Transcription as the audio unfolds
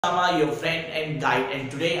Sharma, your friend and guide, and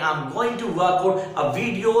today I'm going to work out a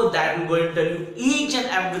video that will going to tell you each and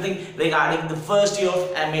everything regarding the first year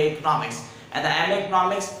of MA Economics and the MA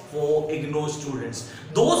Economics for IGNOU students.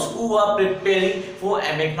 Those who are preparing for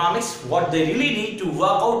MA Economics, what they really need to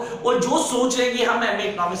work out, और जो सोच रहे हैं कि हम MA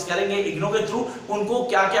Economics करेंगे IGNOU के through, उनको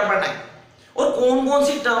क्या क्या पढ़ना है और कौन कौन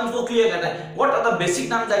सी टर्म्स को क्लियर करना है, what are the basic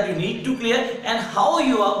terms that you need to clear and how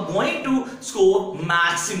you are going to score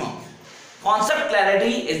maximum. Concept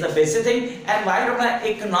clarity is the basic thing and while अपना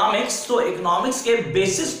economics, तो economics के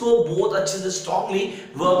basis को बहुत अच्छे से strongly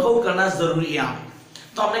workout करना जरूरी है यहाँ पे.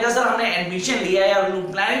 तो हमने कहा सर हमने admission लिया है और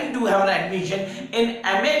planning to have an admission in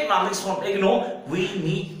MA Economics from IGNOU, we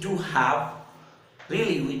need to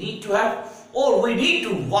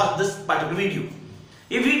watch this particular video.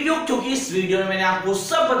 ये वीडियो क्योंकि इस वीडियो में मैंने आपको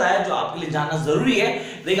सब बताया जो आपके लिए जानना जरूरी है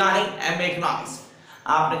रिगार्डिंग MA Economics.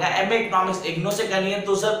 आपने कहा MA Economics IGNOU से करनी है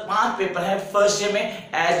तो सर 5 पेपर है फर्स्ट ईयर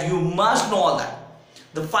में, as you must know all that.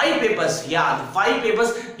 The 5 papers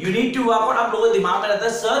you need to work out. आप लोगों के दिमाग में रहता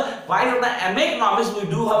है sir why not MA Economics we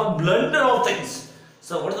do have a blunder of things.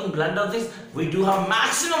 So what is the blunder of things? We do have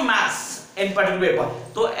maximum maths in particular paper.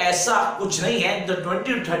 तो ऐसा कुछ नहीं है, the 20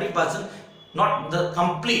 to 30% not the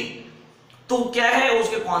complete. तो क्या है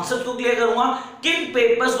उसके concept को क्लियर करूंगा, किन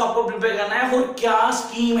पेपर्स को आपको प्रिपेयर करना है और क्या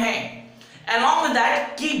स्कीम है. Along with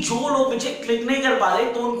that कि जो लोग पीछे क्लिक नहीं कर पा रहे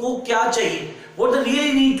तो उनको क्या चाहिए, what they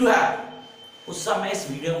really need to have, उस सब मैं इस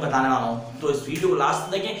वीडियो में बताने वाला हूं. तो इस वीडियो को लास्ट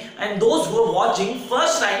तक देखें and those who are watching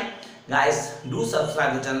first time guys do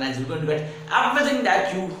subscribe the channel as you're going to get everything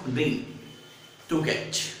that you need to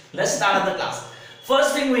get. Let's start the class.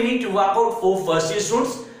 First thing we need to work out for first year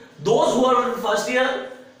students, those who are first year,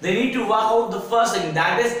 they need to work out the first thing,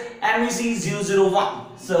 that is MEC 001.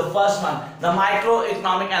 So first one, the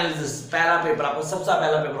Macroeconomic Analysis. पहला paper आपका सबसे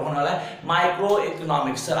पहला paper होने वाला है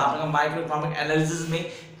Macroeconomics. Sir आपने Macroeconomic Analysis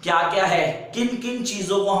में क्या क्या है, किन किन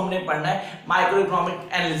चीजों को हमने पढ़ना है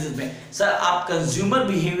Macroeconomic Analysis में. सर आप कंज्यूमर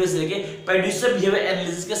बिहेवियर से लेके प्रोड्यूसर बिहेवियर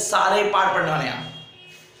एनालिसिस के सारे पार्ट पढ़ने वाले हैं.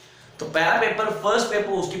 तो पहला पेपर फर्स्ट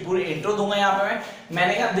पेपर उसकी पूरी इंट्रो दूंगा यहाँ पे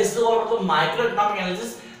मैंने कहा this is all about Macroeconomic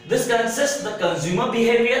Analysis. This consists the consumer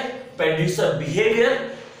behavior, producer behavior,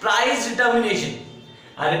 price determination.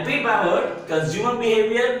 I repeat my word, consumer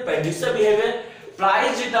behavior, producer behavior,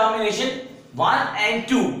 price determination 1 and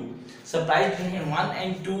 2. So price determination 1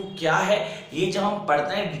 and 2 क्या है, ये जब हम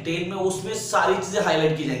पढ़ते हैं डिटेल में उसमें सारी चीजें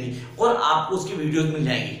हाईलाइट की जाएंगी और आपको उसकी वीडियोस मिल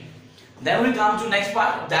जाएंगी. Then we come to next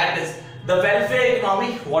part, that is the welfare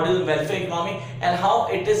economy. What is the welfare economy and how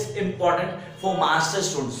it is important for master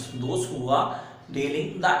students, those who are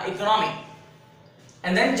dealing the economy.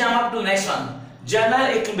 And then jump up to next one,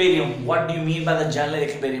 general equilibrium. What do you mean by the general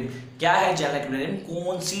equilibrium? क्या है general equilibrium,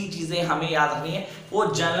 कौन सी चीजें हमें याद रखनी है वो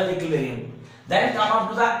general equilibrium. Then come up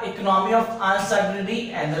to the economy of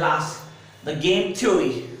uncertainty and the last, the game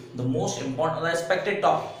theory, the most important respected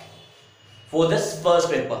topic for this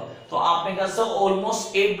first paper. तो आपने कहा सर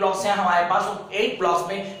ऑलमोस्ट 8 ब्लॉक्स हैं हमारे पास और 8 ब्लॉक्स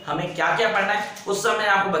में हमें क्या क्या पढ़ना है उस सब मैंने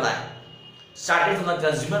आपको बताया. Started from the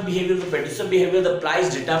consumer behavior, the producer behavior, the price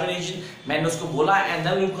determination, मैंने उसको बोला, and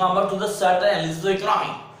then we come up to the certain analysis of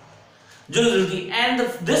economy जो जरूरी, and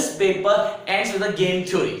this paper ends with the game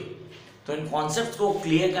theory. तो इन concepts को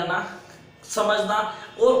clear करना, समझना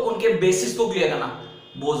और उनके basis को clear करना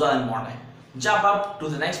बहुत ज़्यादा important है. Jump up to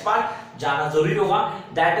the next part, जाना जरूरी होगा,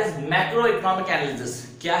 that is macroeconomic analysis.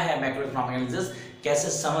 क्या है macroeconomic analysis, कैसे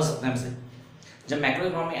समझ सकते हैं इसे. जब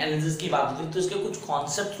macroeconomic analysis की बात होती है तो इसके कुछ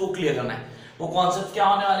concepts को clear करना है. वो कॉन्सेप्ट क्या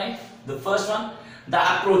होने वाले हैं. The first one, the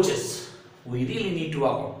approaches. We really need to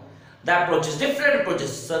work out the approaches, different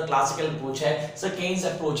approaches. Sir classical approach है, sir Keynes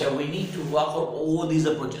approach है. We need to work out all these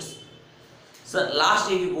approaches. Sir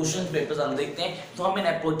last year के question papers अगर देखते हैं तो हम इन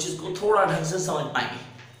approaches को थोड़ा ढंग से समझ पाएंगे.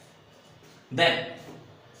 Then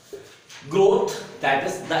growth, that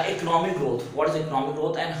is the economic growth. What is economic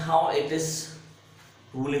growth and how it is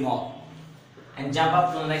ruling on. And jump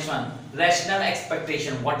up to the next one, rational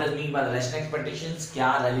expectation. What does mean by the rational expectations,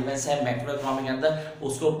 क्या relevance है macroeconomic के अंदर,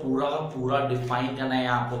 उसको पूरा का पूरा define करना है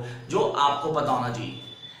आपको, जो आपको पता होना चाहिए.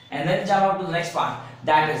 And then jump up to the next part,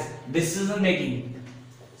 that is decision making.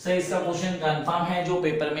 Sir इसका क्वेश्चन कंफर्म है जो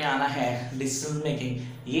पेपर में आना है, decision making,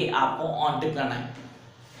 ये आपको ऑन टिप करना है.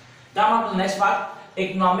 Come up to the next part,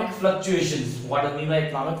 economic fluctuations. What does mean by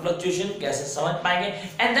economic fluctuation, कैसे समझ पाएंगे.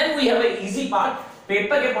 And then we have a easy part,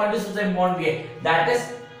 paper के पॉइंट से सबसे इम्पोर्टेंट भी है, दैट इज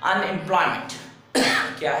अनएम्प्लॉयमेंट.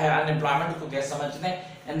 क्या है अनएम्प्लॉयमेंट को कैसे समझते हैं.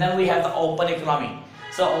 And then we have the open economy.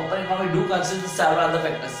 So open economy do consider several other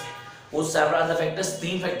factors. वो सेवरल अदर फैक्टर्स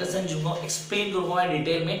 3 फैक्टर्स हैं जिनको एक्सप्लेन करूंगा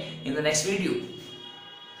डिटेल में in the next video.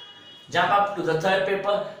 Jump up to the third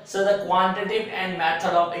paper, so the quantitative and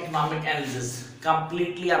method of economic analysis.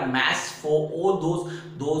 completely a mess for all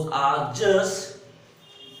those are just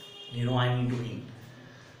I need to mean.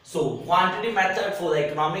 So quantity method for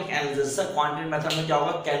economic analysis. Quantity method में क्या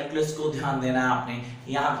होगा, calculus को ध्यान देना है आपने,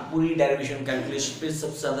 यहाँ पूरी डेरिवेशन कैलकुलस पे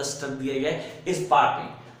सबसे ज्यादा स्ट्रेस दिया गया है इस पार्ट में।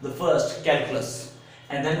 The first calculus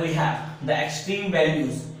and then we have the extreme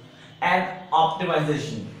values and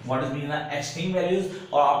optimisation. What is mean extreme values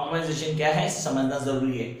और ऑप्टिमाइजेशन क्या है समझना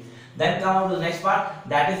जरूरी है। Then come on to the next part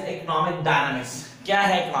that is economic dynamics. क्या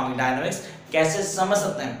है इकोनॉमिक डायनामिक्स, कैसे समझ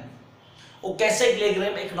सकते हैं और कैसे क्लियर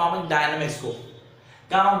करें इकोनॉमिक डायनामिक्स को।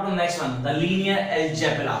 Come on to next one, the linear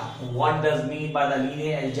algebra. What does mean by the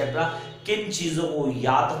linear algebra? किन चीजों को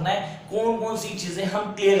याद रखना है, कौन-कौन सी चीजें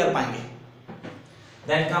हम क्लियर कर पाएंगे।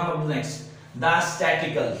 Then come on to next, the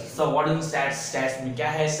statistical. So what is stats? Stats में क्या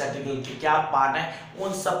है, statistical के क्या पार्ट है,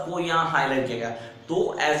 उन सबको यहाँ हाईलाइट किया गया। तो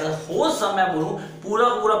एज अ होल सब मैं बोलूँ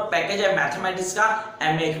पूरा पैकेज है मैथमेटिक्स का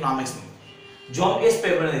एमए इकोनॉमिक्स में, जो हम इस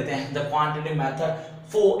पेपर में देते हैं, the quantitative method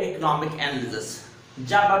for economic analysis.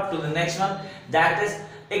 Jump up to the next one, that is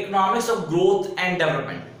economics of growth and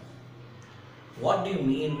development. What do you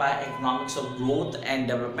mean by economics of growth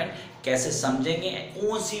and development? कैसे समझेंगे,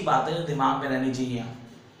 कौन सी बातें जो दिमाग में रहनी चाहिए।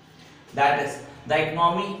 That is the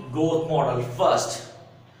economic growth model first.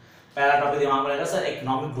 पहला टॉपिक दिमाग में रहेगा sir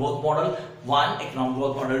economic growth model 1, economic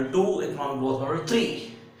growth model 2, economic growth model 3।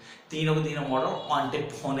 तीनों के तीनों मॉडल ऑन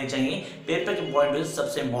टिप होने चाहिए, पेपर के पॉइंट ऑफ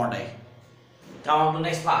सबसे इंपॉर्टेंट है। Come on to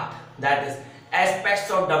next part, that is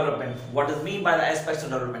aspects of development. What is mean by the aspects of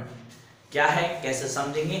development, क्या है, कैसे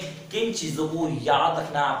समझेंगे, किन चीजों को याद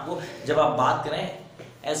रखना है आपको जब आप बात करें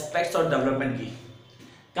एस्पेक्ट्स ऑफ डेवलपमेंट की।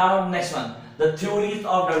 Come on next one, the theories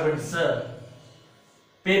of development. Sir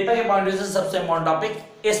paper के पॉइंट से सबसे इंपॉर्टेंट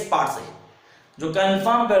टॉपिक इस पार्ट से जो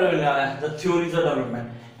कंफर्म पेपर में आ रहा है, the theories of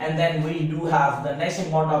development. And then we do have the next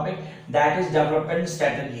important topic that is development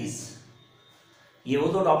strategies. ये वो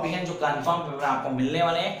दो टॉपिक हैं जो कंफर्म पेपर आपको मिलने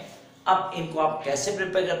वाले हैं। अब इनको आप कैसे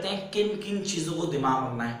प्रिपेयर करते हैं, किन किन चीजों को दिमाग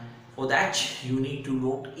रखना है, for that you need to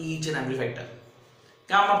note each and every factor.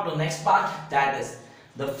 Come up to next part that is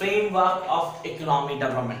the framework of economic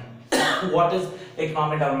development. What is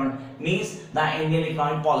economic development means the Indian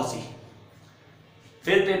economic policy.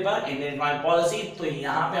 फिर paper Indian economic policy, तो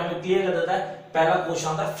यहाँ पे हमें clear कर देता है, पहला question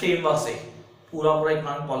आता है फ्रेमवर्क से, पूरा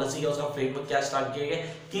इकोनॉमिक पॉलिसी का उसका फ्रेमवर्क क्या स्टार्ट किया गया,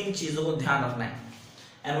 किन चीजों को ध्यान रखना है।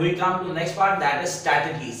 And we come to next part that is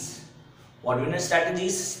strategies. What do you know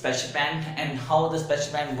strategies, special plan and how the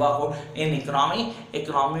special plan work out in economy।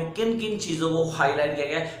 Economy में किन किन चीजों को हाईलाइट किया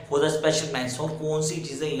गया for the special plans और कौन सी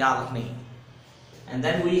चीजें याद रखनी। And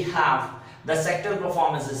then we have the sector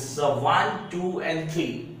performances, so 1, 2 and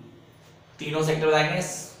 3। तीनों सेक्टर बताएंगे,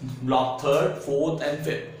 block 3rd, 4th and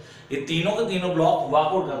 5th। ये तीनों के तीनों ब्लॉक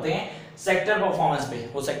वर्कआउट करते हैं सेक्टर परफॉर्मेंस पे।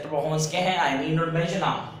 वो सेक्टर परफॉर्मेंस क्या है, I need not mention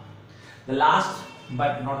now. The last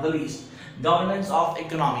but not the least, governance of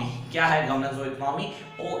economy. क्या है गवर्नेंस ऑफ इकोनॉमी,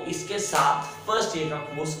 और इसके साथ फर्स्ट ईयर का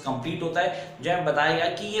कोर्स कंप्लीट होता है, जो हमें बताएगा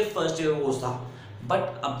कि ये फर्स्ट ईयर का कोर्स था।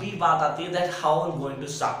 बट अभी बात आती है that how I am going to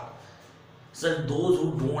start. Sir those who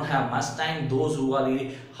don't have much time, those who are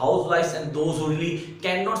really हाउसवाइफ्स and those who really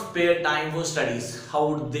can not spare time for studies, how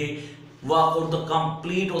would they work out the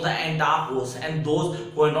complete or the entire course, and those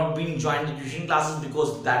who have not been joined the tuition classes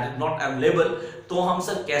because that is not available, तो हम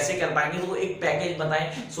sir कैसे कर पाएंगे, तो एक package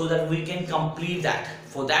बताएं so that we can complete that।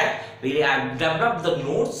 For that really I have developed the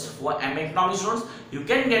notes for MA Economics notes। You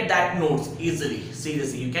can get that notes easily,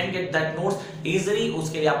 seriously you can get that notes easily।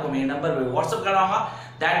 उसके लिए आपको मेरे number पे WhatsApp कराऊंगा,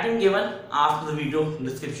 that been given after the video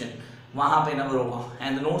description, वहां पे number होगा।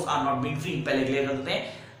 and the notes are not being free, पहले क्लियर कर देते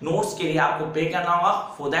हैं, नोट्स के लिए आपको पे करना होगा।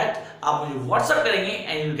 फॉर दैट आप मुझे व्हाट्सएप करेंगे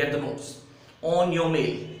and you get the notes on your mail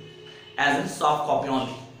as in soft copy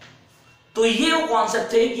only. तो ये वो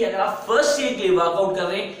कॉन्सेप्ट है कि अगर आप फर्स्ट ईयर के लिए वर्कआउट कर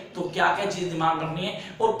रहे हैं तो क्या क्या चीज दिमाग रखनी है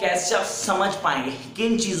और कैसे आप समझ पाएंगे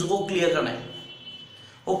किन चीजों को क्लियर करना है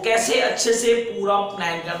और कैसे अच्छे से पूरा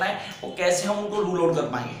प्लान करना है और कैसे हम उनको रूल आउट कर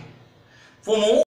पाएंगे। For more